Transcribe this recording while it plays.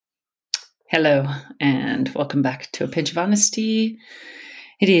Hello, and welcome back to A Pinch of Honesty.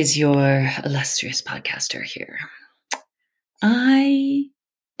 It is your illustrious podcaster here. I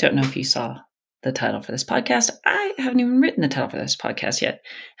don't know if you saw the title for this podcast. I haven't even written the title for this podcast yet.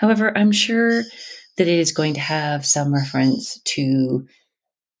 However, I'm sure that it is going to have some reference to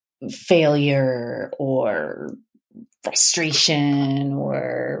failure or frustration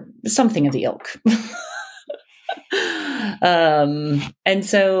or something of the ilk. And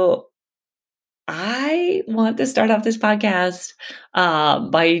so I want to start off this podcast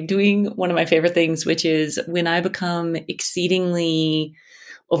by doing one of my favorite things, which is when I become exceedingly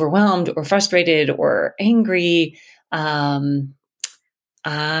overwhelmed or frustrated or angry, I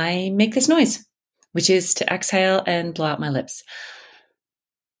make this noise, which is to exhale and blow out my lips.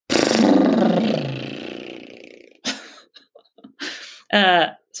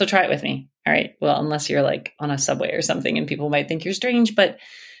 So try it with me. All right. Well, unless you're like on a subway or something and people might think you're strange, but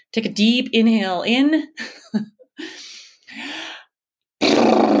take a deep inhale in.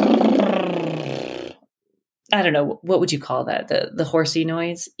 I don't know. What would you call that? The horsey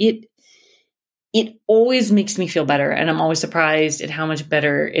noise? It always makes me feel better. And I'm always surprised at how much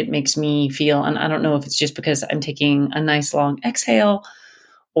better it makes me feel. And I don't know if it's just because I'm taking a nice long exhale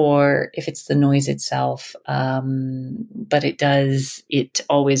or if it's the noise itself. But it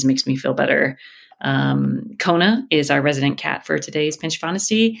always makes me feel better. Kona is our resident cat for today's Pinch of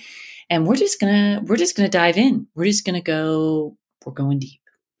Honesty. And we're just gonna dive in. We're going deep.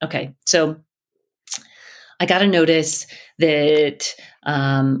 Okay. So I got a notice that,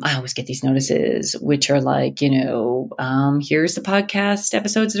 I always get these notices, which are like, here's the podcast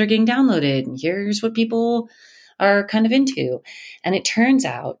episodes that are getting downloaded and here's what people are kind of into. And it turns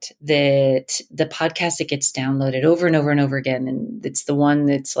out that the podcast that gets downloaded over and over and over again, and it's the one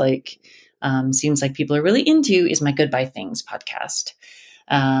that's like, seems like people are really into, is my Goodbye Things podcast.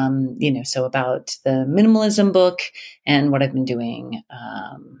 So about the minimalism book and what I've been doing,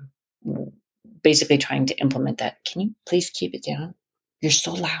 basically trying to implement that. Can you please keep it down? You're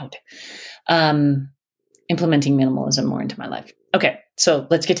so loud. Implementing minimalism more into my life. Okay. So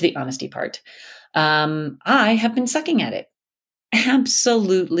let's get to the honesty part. I have been sucking at it.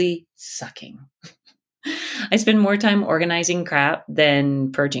 Absolutely sucking. I spend more time organizing crap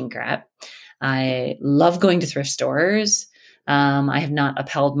than purging crap. I love going to thrift stores. I have not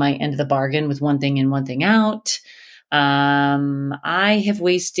upheld my end of the bargain with one thing in, one thing out. I have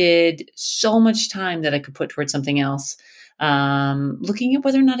wasted so much time that I could put towards something else. Looking at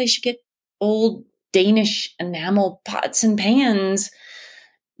whether or not I should get old Danish enamel pots and pans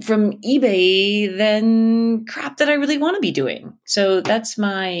from eBay than crap that I really want to be doing. So that's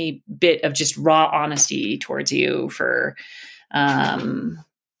my bit of just raw honesty towards you for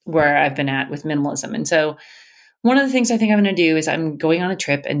where I've been at with minimalism. And so one of the things I think I'm going to do is I'm going on a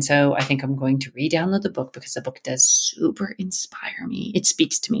trip. And so I think I'm going to re-download the book because the book does super inspire me. It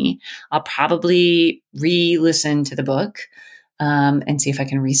speaks to me. I'll probably re-listen to the book and see if I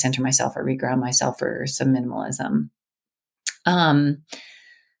can recenter myself or reground myself for some minimalism.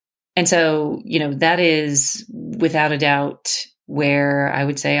 And so, that is without a doubt where I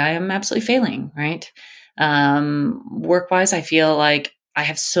would say I am absolutely failing, right? Work-wise, I feel like I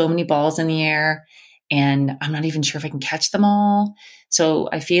have so many balls in the air and I'm not even sure if I can catch them all. So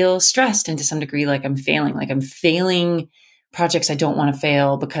I feel stressed and to some degree like I'm failing projects I don't want to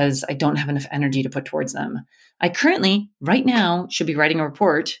fail because I don't have enough energy to put towards them. I currently, right now, should be writing a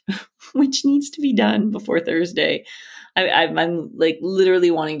report, which needs to be done before Thursday. I'm like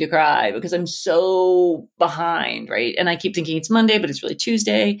literally wanting to cry because I'm so behind, right? And I keep thinking it's Monday, but it's really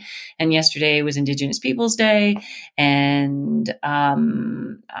Tuesday. And yesterday was Indigenous Peoples Day. And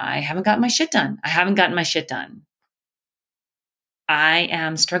I haven't gotten my shit done. I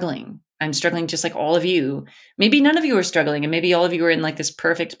am struggling. I'm struggling just like all of you. Maybe none of you are struggling and maybe all of you are in like this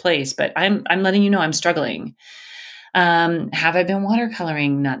perfect place, but I'm letting you know I'm struggling. Have I been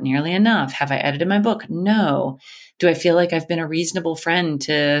watercoloring? Not nearly enough. Have I edited my book? No. Do I feel like I've been a reasonable friend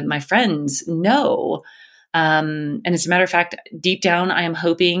to my friends? No. And as a matter of fact, deep down, I am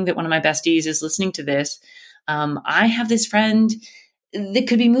hoping that one of my besties is listening to this. I have this friend that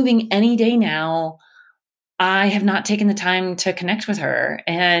could be moving any day now. I have not taken the time to connect with her.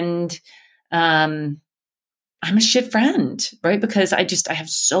 And I'm a shit friend, right? Because I have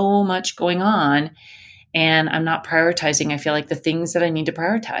so much going on and I'm not prioritizing, I feel like, the things that I need to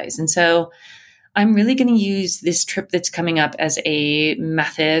prioritize. And so I'm really going to use this trip that's coming up as a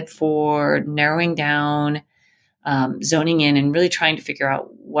method for narrowing down, zoning in, and really trying to figure out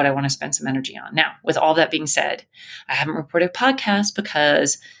what I want to spend some energy on. Now, with all that being said, I haven't reported a podcast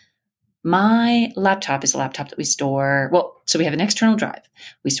because My laptop is a laptop that we store. Well, so we have an external drive.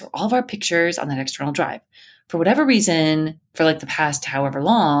 We store all of our pictures on that external drive. For whatever reason, for like the past however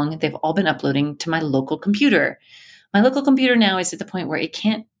long, they've all been uploading to my local computer. My local computer now is at the point where I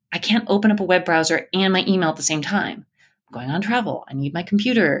can't open up a web browser and my email at the same time. I'm going on travel. I need my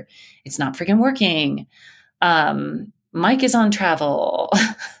computer. It's not freaking working. Mike is on travel.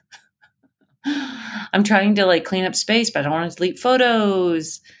 I'm trying to like clean up space, but I don't want to delete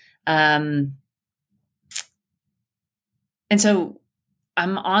photos. And so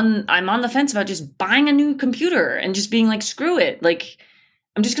I'm on the fence about just buying a new computer and just being like, screw it. Like,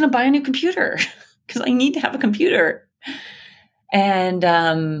 I'm just going to buy a new computer because I need to have a computer. And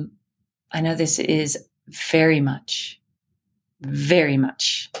I know this is very much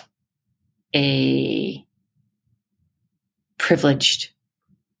a privileged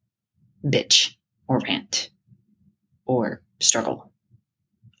bitch or rant or struggle.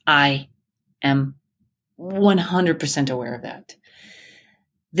 I am 100% aware of that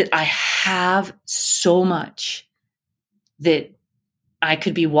I have so much that I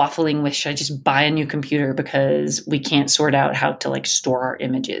could be waffling with, should I just buy a new computer because we can't sort out how to like store our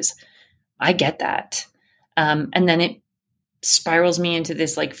images? I get that. And then it spirals me into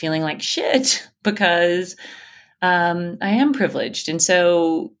this like feeling like shit because I am privileged. And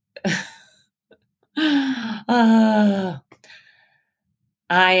so I'm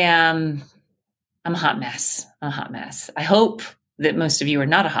a hot mess. I hope that most of you are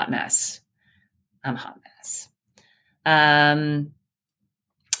not a hot mess. I'm a hot mess.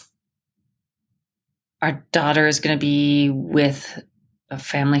 Our daughter is going to be with a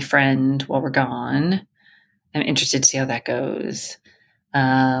family friend while we're gone. I'm interested to see how that goes.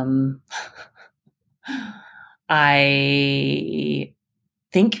 I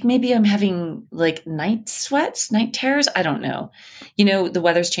think maybe I'm having like night sweats, night terrors. I don't know. You know, the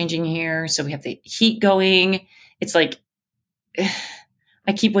weather's changing here, so we have the heat going. It's like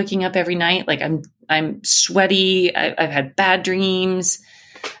I keep waking up every night like I'm sweaty. I've had bad dreams.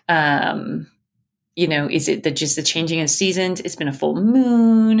 You know, is it just the changing of seasons? It's been a full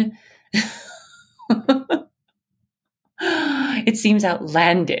moon. It seems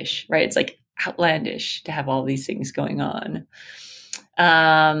outlandish, right? It's like outlandish to have all these things going on.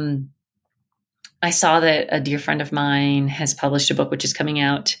 I saw that a dear friend of mine has published a book which is coming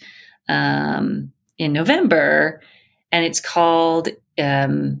out in November, and it's called, if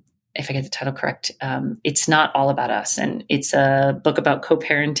I get the title correct, It's Not All About Us. And it's a book about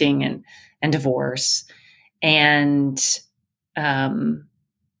co-parenting and divorce. And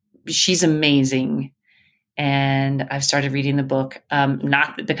she's amazing. And I've started reading the book,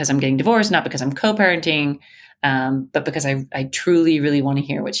 not because I'm getting divorced, not because I'm co-parenting, but because I truly, really want to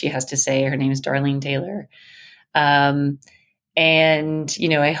hear what she has to say. Her name is Darlene Taylor. And, you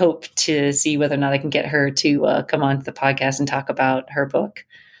know, I hope to see whether or not I can get her to come on to the podcast and talk about her book.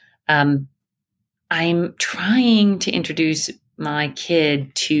 I'm trying to introduce my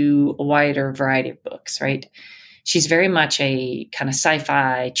kid to a wider variety of books, right? She's very much a kind of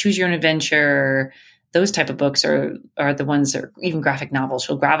sci-fi, choose your own adventure. Those type of books are the ones that are even graphic novels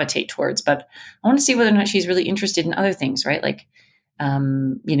she'll gravitate towards. But I want to see whether or not she's really interested in other things, right? Like,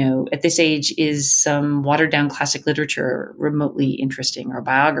 you know, at this age, is some watered down classic literature remotely interesting, or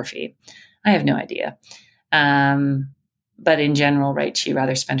biography? I have no idea. But in general, right, she'd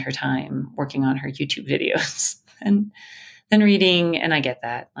rather spend her time working on her YouTube videos than reading. And I get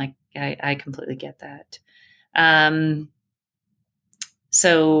that. Like, I completely get that.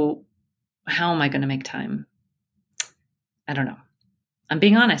 So how am I going to make time? I don't know. I'm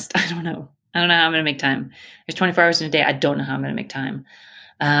being honest. I don't know how I'm going to make time. There's 24 hours in a day. I don't know how I'm going to make time.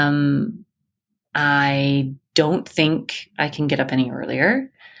 I don't think I can get up any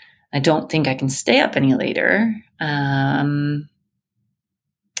earlier. I don't think I can stay up any later. I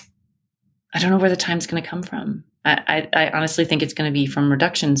don't know where the time's going to come from. I honestly think it's going to be from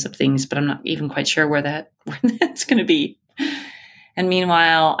reductions of things, but I'm not even quite sure where that's going to be. And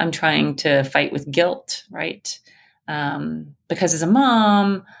meanwhile, I'm trying to fight with guilt, right? Because as a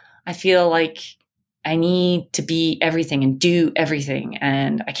mom, I feel like I need to be everything and do everything,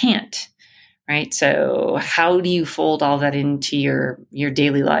 and I can't, right? So how do you fold all that into your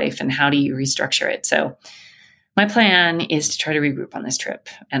daily life, and how do you restructure it? So my plan is to try to regroup on this trip,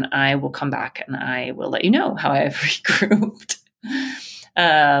 and I will come back and I will let you know how I've regrouped.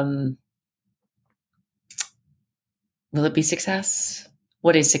 Will it be success?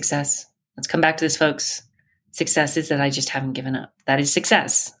 What is success? Let's come back to this, folks. Success is that I just haven't given up. That is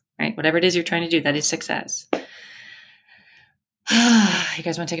success, right? Whatever it is you're trying to do, that is success. You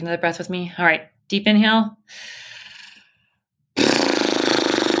guys want to take another breath with me? All right. Deep inhale.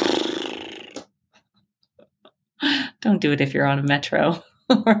 Don't do it if you're on a metro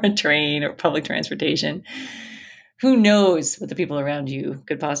or a train or public transportation. Who knows what the people around you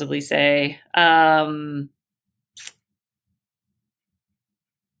could possibly say?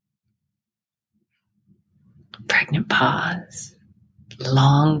 Pregnant pause,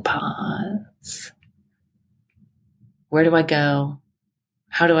 long pause. Where do I go?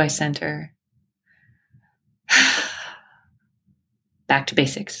 How do I center? Back to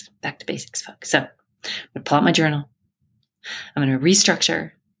basics, folks. So I'm going to pull out my journal. I'm going to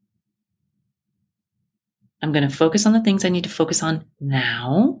restructure. I'm going to focus on the things I need to focus on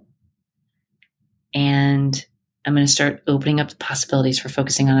now. And I'm going to start opening up the possibilities for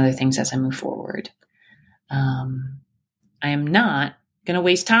focusing on other things as I move forward. I am not going to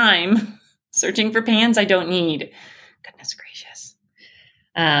waste time searching for pans I don't need. Goodness gracious.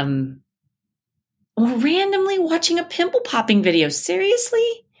 Or randomly watching a pimple popping video.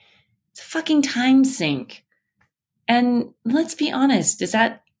 Seriously? It's a fucking time sink. And let's be honest, does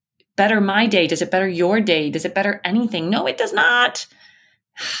that better my day? Does it better your day? Does it better anything? No, it does not.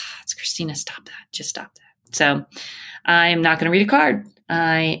 It's Christina, stop that. Just stop that. So I am not going to read a card.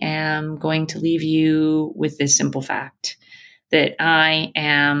 I am going to leave you with this simple fact that I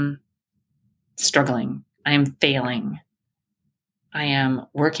am struggling. I am failing. I am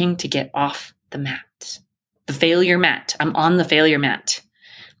working to get off the mat, the failure mat. I'm on the failure mat.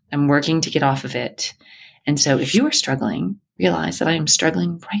 I'm working to get off of it. And so if you are struggling, realize that I am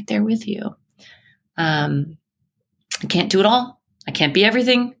struggling right there with you. I can't do it all. I can't be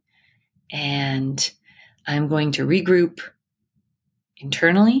everything. And I'm going to regroup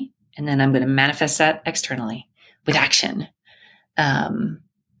internally, and then I'm going to manifest that externally with action.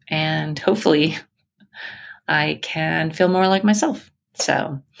 And hopefully I can feel more like myself.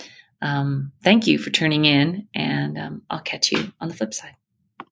 So thank you for tuning in, and I'll catch you on the flip side.